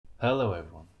Hello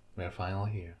everyone, we are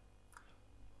finally here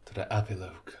to the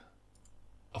epilogue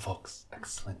of Ox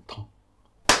Excellent Tom.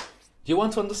 Do you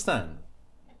want to understand?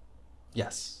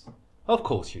 Yes, of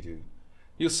course you do.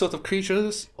 You sort of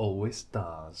creatures always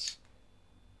does.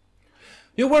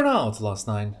 You were out last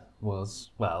night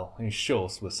was, well, in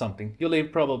short was something. You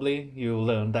lived probably, you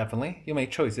learned definitely, you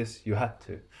made choices, you had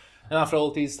to. And after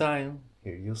all this time,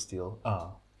 here you still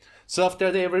are. So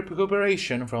after the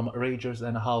recuperation from rages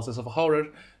and houses of horror,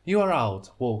 you are out,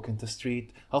 walking the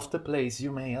street of the place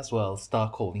you may as well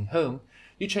start calling home.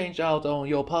 You change out on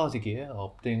your party gear,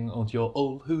 opting onto your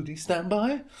old hoodie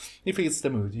standby, if it's the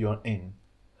mood you're in.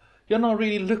 You're not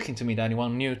really looking to meet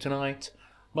anyone new tonight,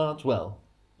 but well,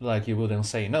 like you wouldn't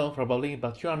say no probably,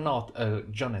 but you are not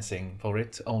jonesing for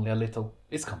it, only a little.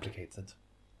 It's complicated.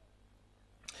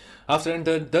 After an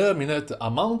indeterminate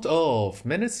amount of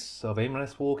minutes of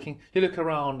aimless walking, you look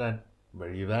around and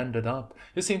where you've ended up,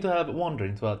 you seem to have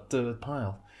wandered into a dirt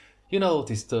pile. You know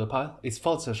this dirt pile? It's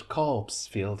Fodder's corpse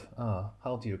field.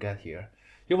 How do you get here?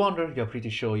 You wonder, you're pretty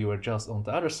sure you were just on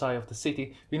the other side of the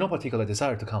city, with no particular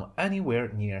desire to come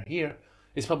anywhere near here.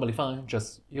 It's probably fine,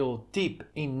 just your deep,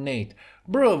 innate,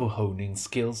 bravo-honing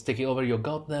skills taking over your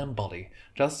goddamn body.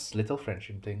 Just little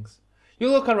friendship things. You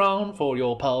look around for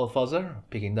your pal Fuzzer,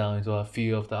 peeking down into a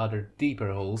few of the other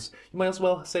deeper holes. You might as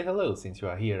well say hello since you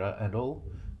are here and all.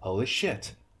 Holy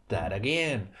shit, that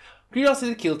again.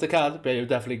 Curiosity killed the cat, but you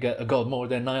definitely got more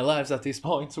than 9 lives at this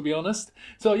point, to be honest.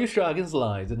 So you shrug and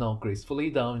slide not gracefully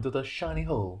down into the shiny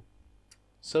hole.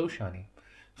 So shiny.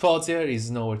 Fuzzer is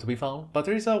nowhere to be found, but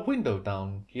there is a window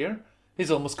down here.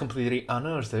 It's almost completely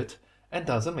unearthed and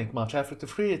doesn't make much effort to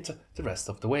free it the rest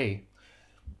of the way.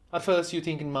 At first you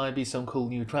think it might be some cool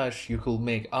new trash you could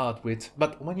make art with,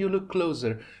 but when you look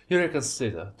closer, you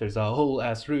reconsider. There's a whole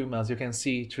ass room as you can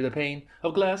see through the pane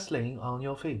of glass laying on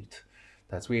your feet.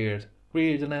 That's weird.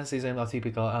 Weirdness isn't a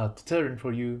typical deterrent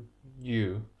for you.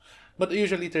 But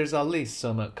usually there's at least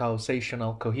some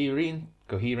causational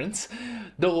coherence.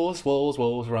 Doors,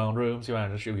 walls, round rooms, you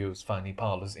actually use funny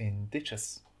parlors in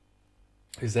ditches.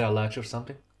 Is there a latch or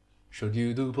something? Should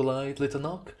you do polite little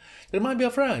knock? There might be a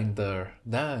friend there.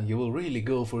 Damn, you will really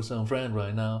go for some friend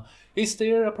right now. Is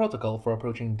there a protocol for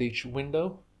approaching ditch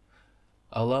window?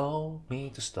 Allow me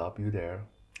to stop you there.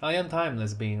 I am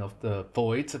timeless being of the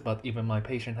void, but even my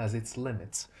patience has its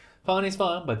limits. Fun is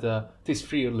fun, but this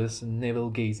fearless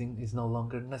navel-gazing is no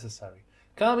longer necessary.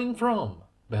 Coming from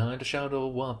behind the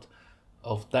shadow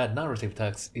of that narrative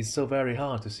text is so very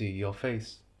hard to see your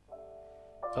face.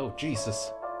 Oh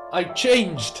Jesus, I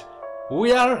changed!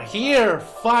 We are here,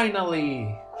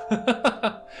 finally!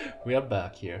 We are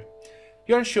back here.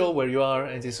 You aren't sure where you are,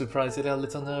 and it's surprisingly a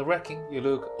little nerve-wracking. You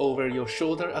look over your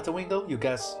shoulder at the window, you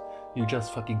guess you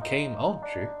just fucking came,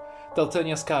 aren't you? The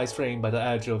Alternia sky is framed by the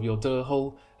edge of your door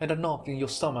hole, and a knock in your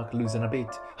stomach loosen a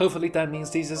bit. Hopefully that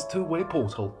means this is a two-way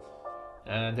portal.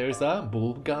 And there's that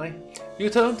bulb guy. You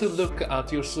turn to look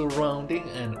at your surrounding,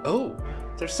 and oh,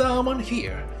 there's someone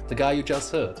here. The guy you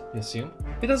just heard, you assume?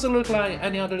 He doesn't look like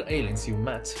any other aliens you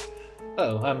met.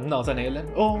 Oh, I'm not an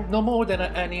alien. Oh, no more than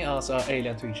any of us are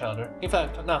alien to each other. In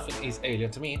fact, nothing is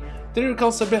alien to me. The real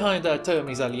concept behind that term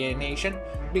is alienation,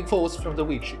 being forced from the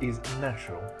which is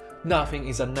natural. Nothing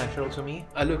is unnatural to me.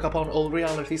 I look upon all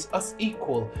realities as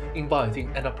equal,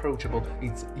 inviting and approachable.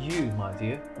 It's you, my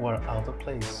dear, who are out of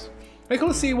place. I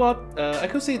could see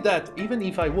that even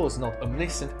if I was not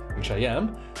omniscient, which I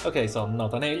am. Okay, so I'm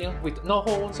not an alien with no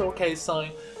horns or case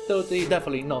sign, though he's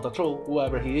definitely not a troll,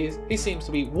 whoever he is. He seems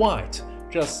to be white,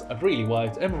 just really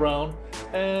white and brown,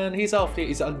 and his outfit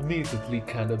is admittedly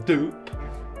kind of dope.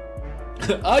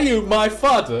 Are you my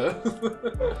father?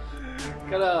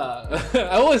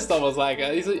 I always thought it was like,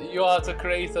 you are the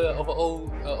creator of all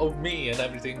of me and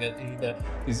everything in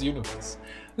this universe.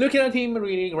 Looking at him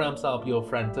really ramps up your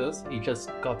friendness. He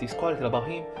just got this quality about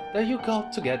him that you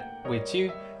got to get with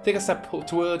you. Take a step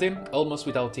toward him, almost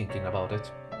without thinking about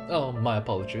it. Oh, my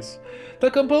apologies.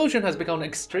 The composure has become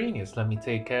extraneous. Let me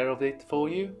take care of it for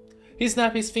you. He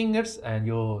snaps his fingers and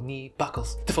your knee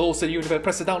buckles. The force of the universe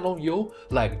presses down on you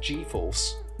like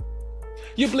G-force.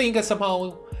 You blink and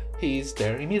somehow he's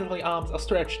there. Immediately arms are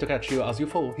stretched to catch you as you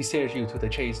fall. He steers you to the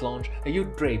chase lounge and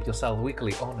you drape yourself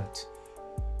weakly on it.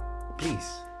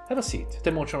 Please, have a seat. The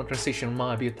emotional transition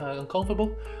might be a tad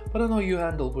uncomfortable, but I know you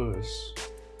handle worse.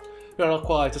 You are not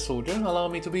quite a soldier. Allow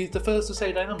me to be the first to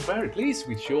say that I'm very pleased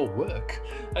with your work.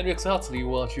 I knew exactly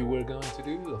what you were going to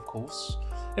do, of course.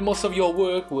 And most of your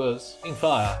work was, in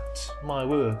fact, my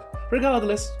work.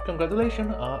 Regardless,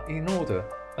 congratulations are in order.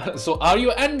 So are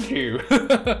you Andrew?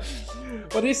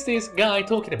 What is this guy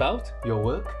talking about? Your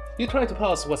work? You try to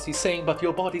pause what he's saying, but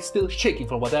your body's still shaking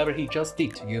from whatever he just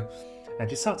did to you. And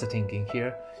you start thinking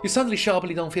here. You suddenly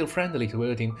sharply don't feel friendly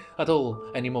toward him at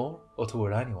all anymore, or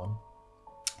toward anyone.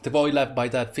 The void left by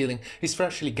that feeling is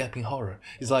freshly gaping horror.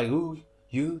 It's like, ooh,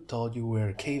 you thought you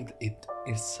were caved it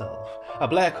itself. A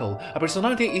black hole, a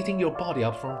personality eating your body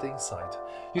up from the inside.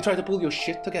 You try to pull your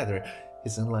shit together.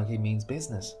 Isn't like it means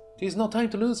business. There's no time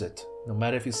to lose it, no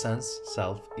matter if your sense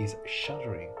self is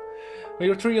shuddering. When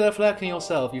you're truly reflecting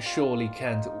yourself, you surely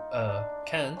can't,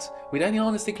 with any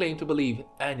honesty, claim to believe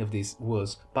any of this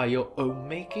was by your own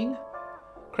making.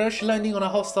 Crash landing on a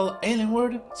hostile alien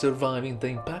world, surviving the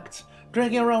impact,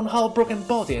 dragging around half-broken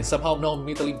body and somehow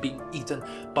non-mentally being eaten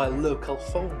by local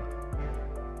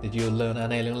fauna. Did you learn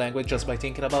an alien language just by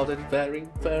thinking about it very,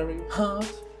 very hard?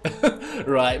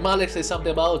 Right, Malik said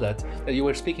something about that you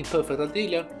were speaking perfect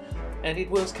Alternia, and it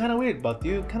was kinda weird, but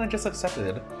you kinda just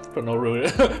accepted it for no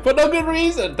for no good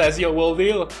reason. That's your whole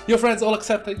deal. Your friends all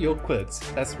accepted your quirks.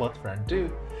 That's what friends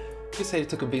do. You say it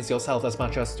to convince yourself as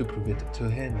much as to prove it to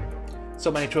him.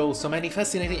 So many trolls, so many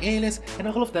fascinating aliens, and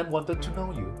all of them wanted to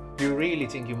know you. Do you really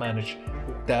think you managed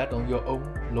that on your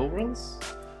own laurels?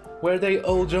 Were they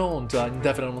all drawn to an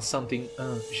indefinite something,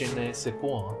 je ne sais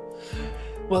quoi?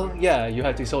 Well, yeah, you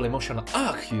had this whole emotional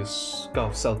arc, you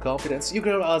got self-confidence, you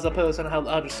grow as a person and help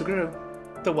others to grow.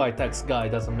 The white text guy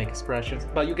doesn't make expressions,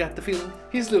 but you get the feeling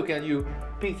he's looking at you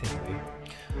beatingly.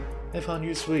 I found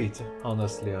you sweet,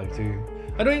 honestly I do.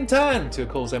 I don't intend to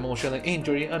cause emotional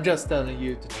injury, I'm just telling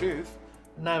you the truth.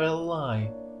 Never lie,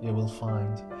 you will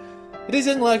find. It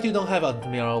isn't like you don't have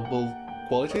admirable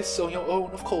qualities on your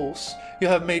own, of course. You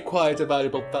have made quite a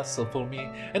valuable vessel for me,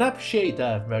 and I appreciate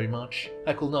that very much.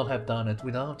 I could not have done it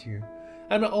without you.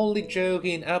 I'm not only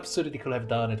joking, absolutely could have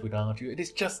done it without you. It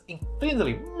is just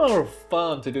infinitely more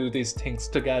fun to do these things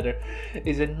together,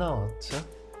 is it not? Huh?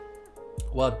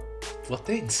 What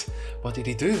things? What did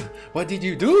he do? What did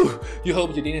you do? You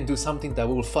hope you didn't do something that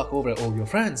will fuck over all your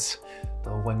friends.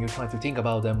 Though when you try to think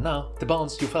about them now, the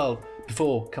bonds you felt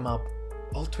before come up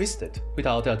all twisted.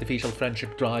 Without the artificial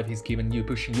friendship drive he's given you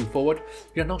pushing you forward,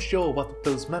 you're not sure what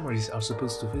those memories are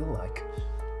supposed to feel like.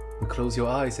 You close your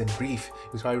eyes and breathe.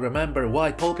 You try to remember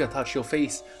why Popia touched your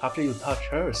face after you touched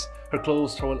hers, her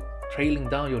clothes trailing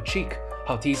down your cheek,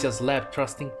 how Theseus laughed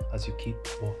trusting as you keep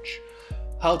watch.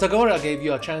 How Tagora gave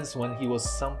you a chance when he was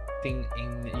something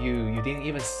in you didn't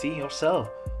even see yourself.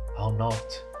 How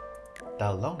not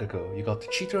that long ago you got the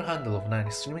cheater handle of an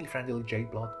extremely friendly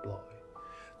J-Blood boy.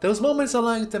 Those moments are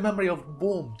like the memory of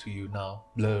warm to you now,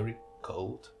 blurry,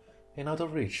 cold, and out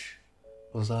of reach.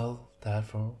 Was all that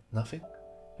for nothing?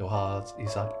 Your heart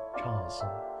is at Charleston.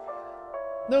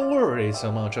 Don't worry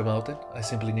so much about it, I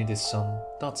simply needed some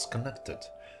dots connected,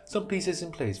 some pieces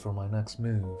in place for my next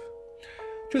move.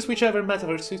 Choose whichever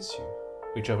metaphor suits you,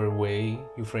 whichever way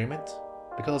you frame it.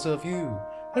 Because of you,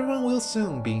 everyone will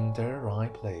soon be in their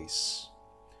right place.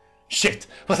 Shit!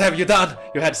 What have you done?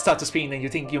 Your head starts to spin and you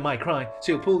think you might cry,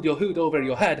 so you pull your hood over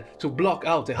your head to block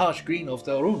out the harsh green of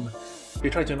the room. You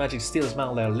try to imagine it still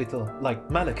smells a little like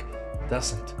Malik. It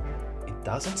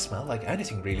doesn't smell like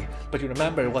anything really, but you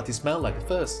remember what it smelled like at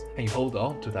first, and you hold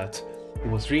on to that. It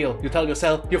was real. You tell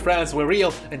yourself your friends were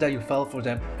real, and that you fell for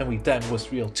them, and with them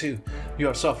was real too. You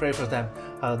are so afraid for them,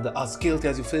 and as guilty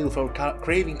as you feel for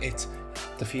craving it,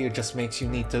 the fear just makes you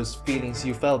need those feelings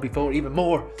you felt before even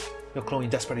more. You're clawing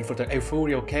desperately for the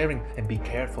euphoria of caring, and be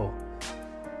careful.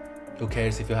 Who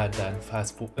cares if you had that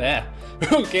fast food?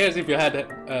 Who cares if you had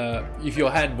if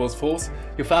your hand was forced?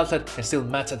 You felt it and still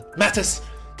matters.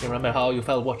 You remember how you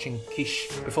felt watching Kish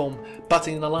perform,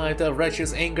 butting alive the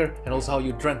righteous anger, and also how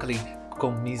you drunkenly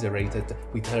commiserated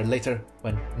with her later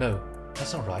when no,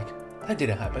 that's not right. That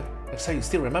didn't happen. So you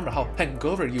still remember how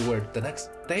hungover you were the next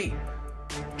day.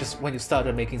 Just when you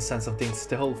started making sense of things,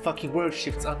 the whole fucking world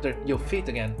shifts under your feet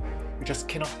again. You just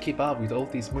cannot keep up with all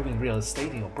this moving real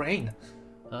estate in your brain.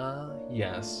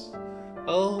 Yes.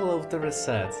 All of the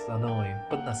resets, annoying,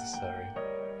 but necessary.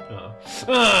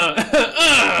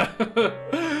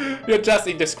 You're just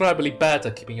indescribably bad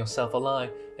at keeping yourself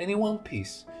alive and in one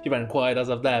piece. You weren't quite as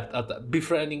adept at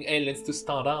befriending aliens to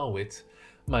start out with.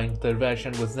 My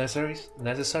intervention was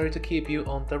necessary to keep you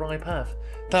on the right path.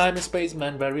 Time and space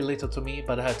meant very little to me,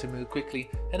 but I had to move quickly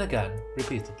and again,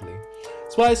 repeatedly.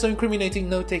 That's why so incriminating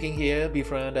note-taking here,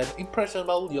 befriend an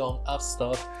impressionable young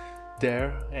upstart.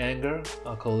 Their anger,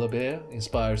 I'll call a bear,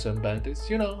 inspires some bandits.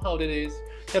 You know how it is.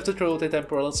 You have to throw the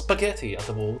temporal spaghetti at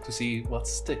the wall to see what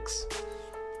sticks.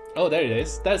 Oh, there it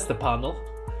is. That's the panel.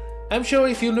 I'm sure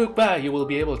if you look back, you will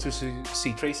be able to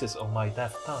see traces of my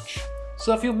death touch.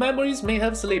 So a few memories may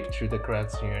have slipped through the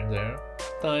cracks here and there.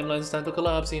 Timelines tend to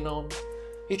collapse in on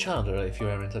each other if you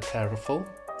aren't careful.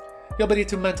 Your ability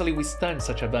to mentally withstand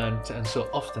such event and so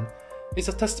often is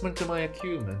a testament to my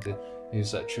acumen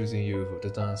is choosing you for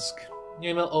the task. You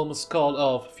email almost called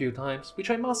off a few times, which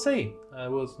I must say, I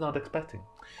was not expecting.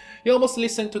 You almost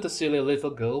listened to the silly little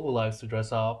girl who likes to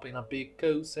dress up in a big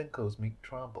ghost and cosmic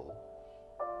trouble.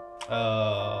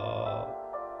 I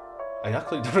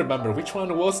actually don't remember which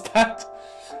one was that.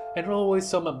 And always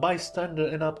some bystander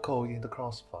and up caught in the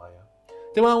crossfire.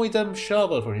 The one with the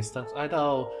shovel, for instance, I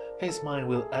doubt his mind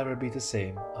will ever be the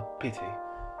same. A pity.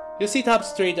 You sit up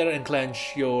straighter and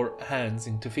clench your hands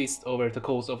into fists over the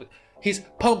course of his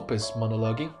pompous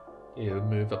monologuing. You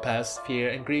move past fear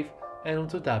and grief and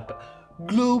onto that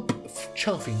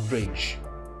globe-chuffing rage.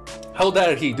 How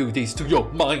dare he do this to your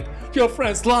mind, your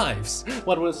friends' lives?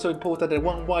 What was so important that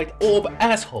one white orb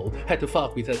asshole had to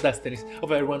fuck with the destinies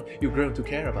of everyone you've grown to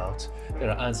care about? There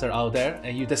are answers out there,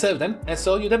 and you deserve them, and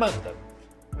so you demand them.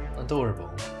 Adorable.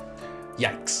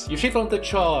 Yikes. You shift on the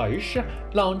charge,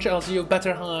 launch as you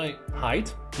better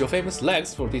hide your famous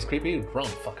legs for this creepy round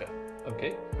fucker.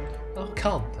 Okay? Oh,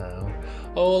 calm down.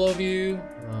 All of you.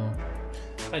 Oh.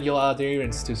 And your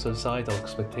adherence to societal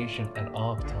expectation and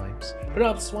archetypes.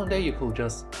 Perhaps one day you could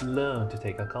just learn to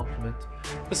take a compliment.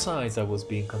 Besides, I was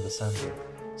being condescending.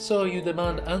 So you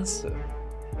demand answer.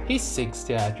 He sings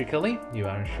theatrically. You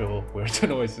aren't sure where the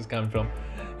noise is coming from.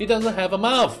 He doesn't have a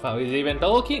mouth. How is he even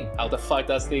talking? How the fuck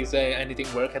does this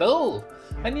anything work at all?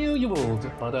 I knew you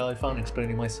would, but I found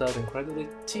explaining myself incredibly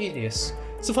tedious.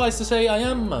 Suffice to say, I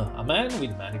am a man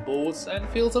with many boards and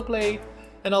fields of play.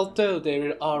 And although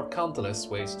there are countless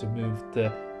ways to move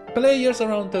the players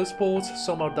around those boards,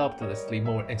 some are doubtlessly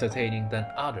more entertaining than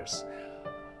others.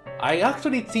 I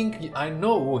actually think I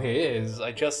know who he is,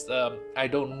 I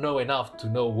don't know enough to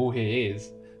know who he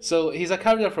is. So he's a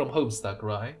character from Homestuck,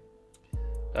 right?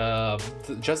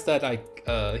 Just that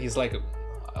he's like,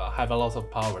 have a lot of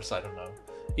powers, I don't know.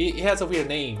 He has a weird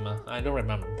name, I don't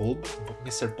remember. Bulb?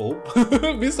 Mr. Bulb?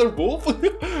 Mr. Bulb?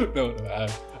 No,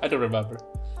 I don't remember.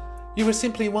 You were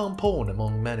simply one pawn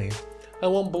among many. I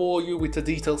won't bore you with the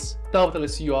details.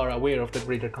 Doubtless you are aware of the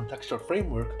greater contextual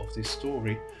framework of this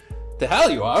story. The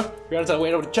hell you are! You aren't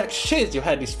aware of the jack shit you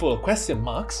had is full of question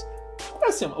marks.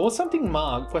 Or something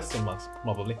question marks,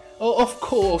 probably. Oh, of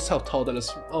course, how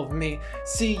toddlers of me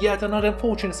see yet another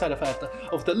unfortunate side effect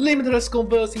of the limitless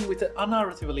conversing with the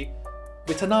narratively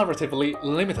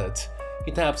limited.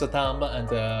 He taps a thumb and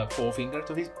a forefinger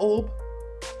to his orb.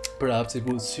 Perhaps it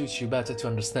would suit you better to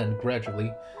understand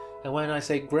gradually, and when I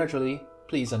say gradually,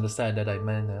 please understand that I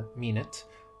mean it.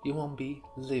 You won't be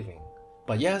living.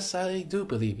 But yes, I do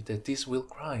believe that this will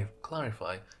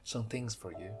clarify some things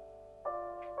for you.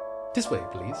 This way,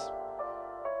 please.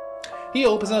 He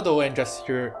opens the door and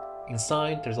gestures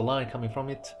inside. There's a light coming from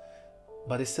it,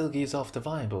 but it still gives off the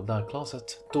vibe of that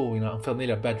closet door in an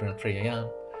unfamiliar bedroom at 3 AM.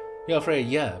 You're afraid,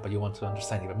 yeah, but you want to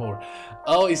understand even more.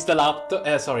 Oh, it's the laptop.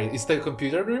 It's the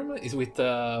computer room. Is with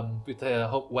the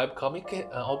webcomic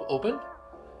open.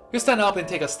 You stand up and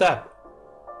take a step.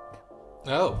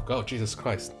 Oh, God, Jesus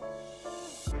Christ.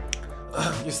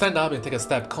 You stand up and take a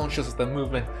step, conscious of the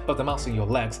movement of the muscle in your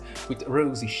legs, with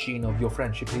rosy sheen of your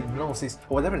friendship, hypnosis,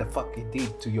 or whatever the fuck it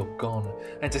did to your gun.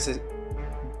 And this is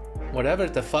whatever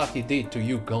the fuck it did to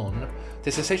you gone.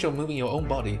 The sensation of moving your own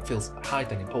body feels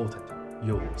heightened and important.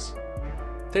 Yours.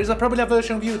 There is probably a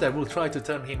version of you that will try to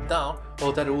turn him down,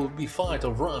 or that will be fight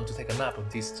or run to take a nap on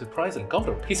this surprisingly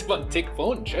comfortable piece of antique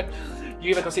furniture.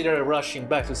 You even consider rushing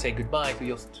back to say goodbye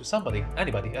to somebody,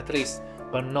 anybody at least,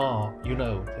 but no, you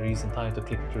know there isn't time to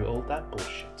click through all that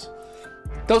bullshit.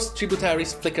 Those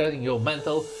tributaries flicker in your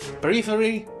mental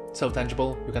periphery, so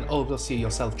tangible you can almost see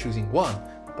yourself choosing one,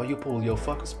 but you pull your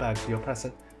focus back to your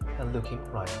present and look him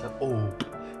right in the orb.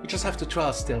 You just have to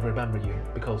trust they'll remember you,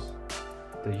 because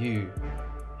the you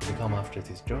become after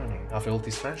this journey, after all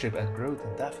this friendship and growth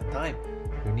and death and time,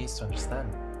 you need to understand.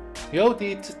 You owe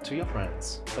it to your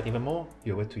friends, but even more,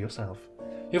 you owe it to yourself.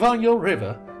 You found your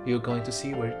river, you're going to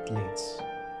see where it leads.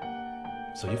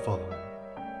 So you follow him.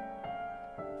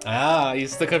 Ah,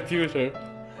 it's the computer.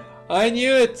 I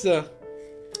knew it!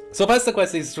 So Pasta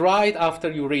Quest is right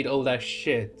after you read all that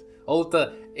shit. All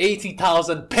the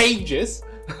 80,000 pages!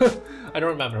 I don't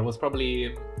remember, it was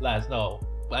probably last, no.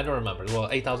 I don't remember. Well,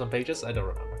 8,000 pages? I don't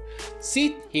remember.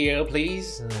 Sit here,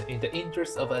 please. In the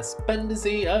interest of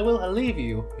expediency, I will leave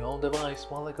you your own device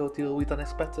while I go deal with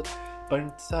unexpected but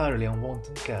entirely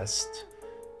unwanted guest.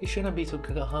 It shouldn't be too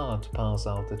hard to pass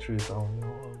out the truth on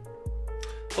your own.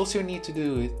 All you need to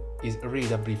do is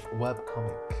read a brief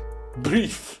webcomic.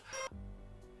 Brief!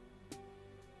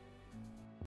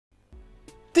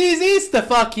 This is the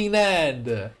fucking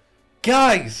end!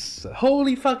 Guys!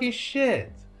 Holy fucking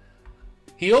shit!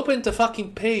 He opened the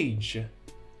fucking page.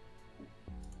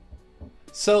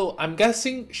 So I'm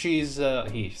guessing she's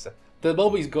the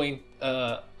Bobby's going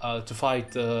to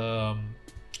fight the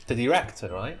director,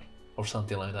 right? Or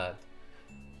something like that.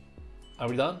 Are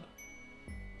we done?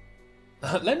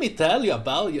 Let me tell you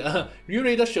about you. You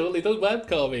read a short little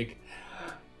webcomic.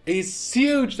 It's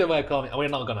huge, the webcomic. We're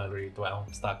not gonna read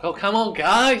Homestuck. Oh, come on,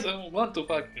 guys! I want to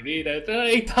fucking read it. There are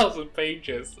 8,000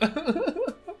 pages.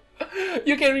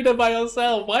 You can read it by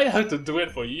yourself. Why have to do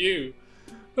it for you?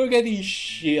 Look at this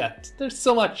shit. There's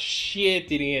so much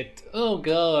shit in it. Oh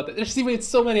god. There's even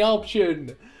so many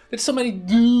options. There's so many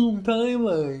Doom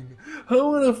timeline.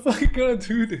 How am I fucking gonna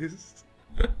do this?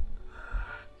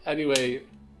 Anyway,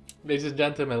 ladies and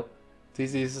gentlemen,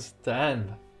 this is the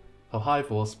end of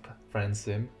Hiveswap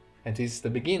Friendsim, and this is the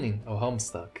beginning of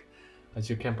Homestuck. As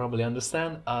you can probably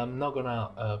understand, I'm not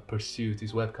gonna pursue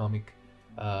this webcomic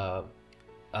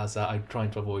as I'm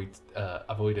trying to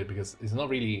avoid it, because it's not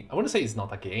really, I wouldn't say it's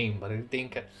not a game, but I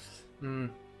think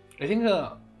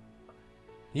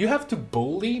you have to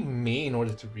bully me in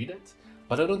order to read it,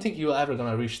 but I don't think you're ever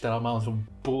gonna reach that amount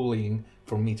of bullying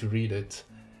for me to read it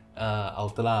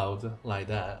out loud like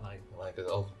that, like an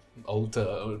old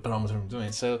parameter I'm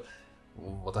doing. So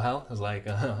what the hell? It's like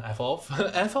F off,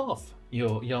 F off,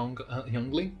 you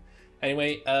youngling.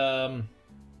 Anyway,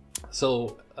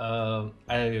 so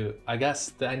I guess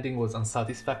the ending was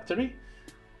unsatisfactory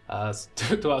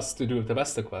to us to do the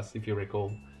best quest, if you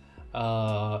recall.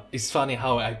 It's funny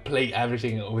how I play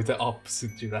everything with the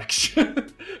opposite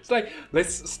direction. It's like,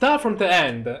 let's start from the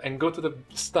end and go to the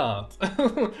start.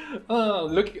 Oh,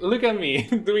 look at me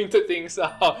doing the things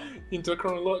into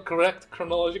a correct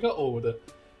chronological order.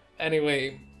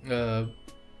 Anyway,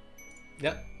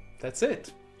 yeah, that's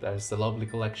it. There's the lovely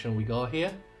collection we got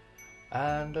here,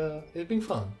 and it's been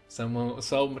fun.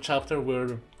 Some chapters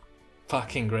were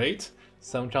fucking great,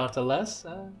 some chapters less,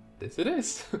 and this it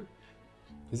is.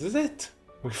 This is it.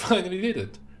 We finally did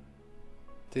it.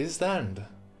 This is the end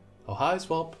of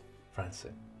Hiveswap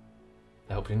Friendsim.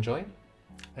 I hope you enjoy,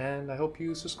 and I hope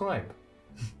you subscribe.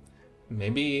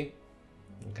 Maybe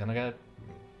I'm gonna get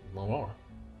more.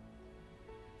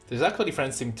 There's actually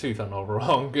Friendsim 2, if I'm not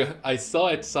wrong. I saw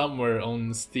it somewhere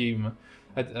on Steam.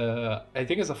 I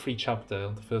think it's a free chapter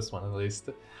on the first one at least.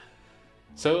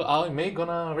 So I may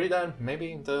gonna read that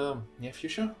maybe in the near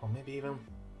future, or maybe even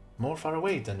more far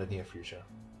away than the near future.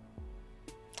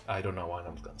 I don't know when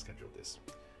I'm gonna schedule this.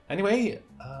 Anyway,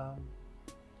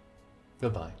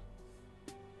 goodbye.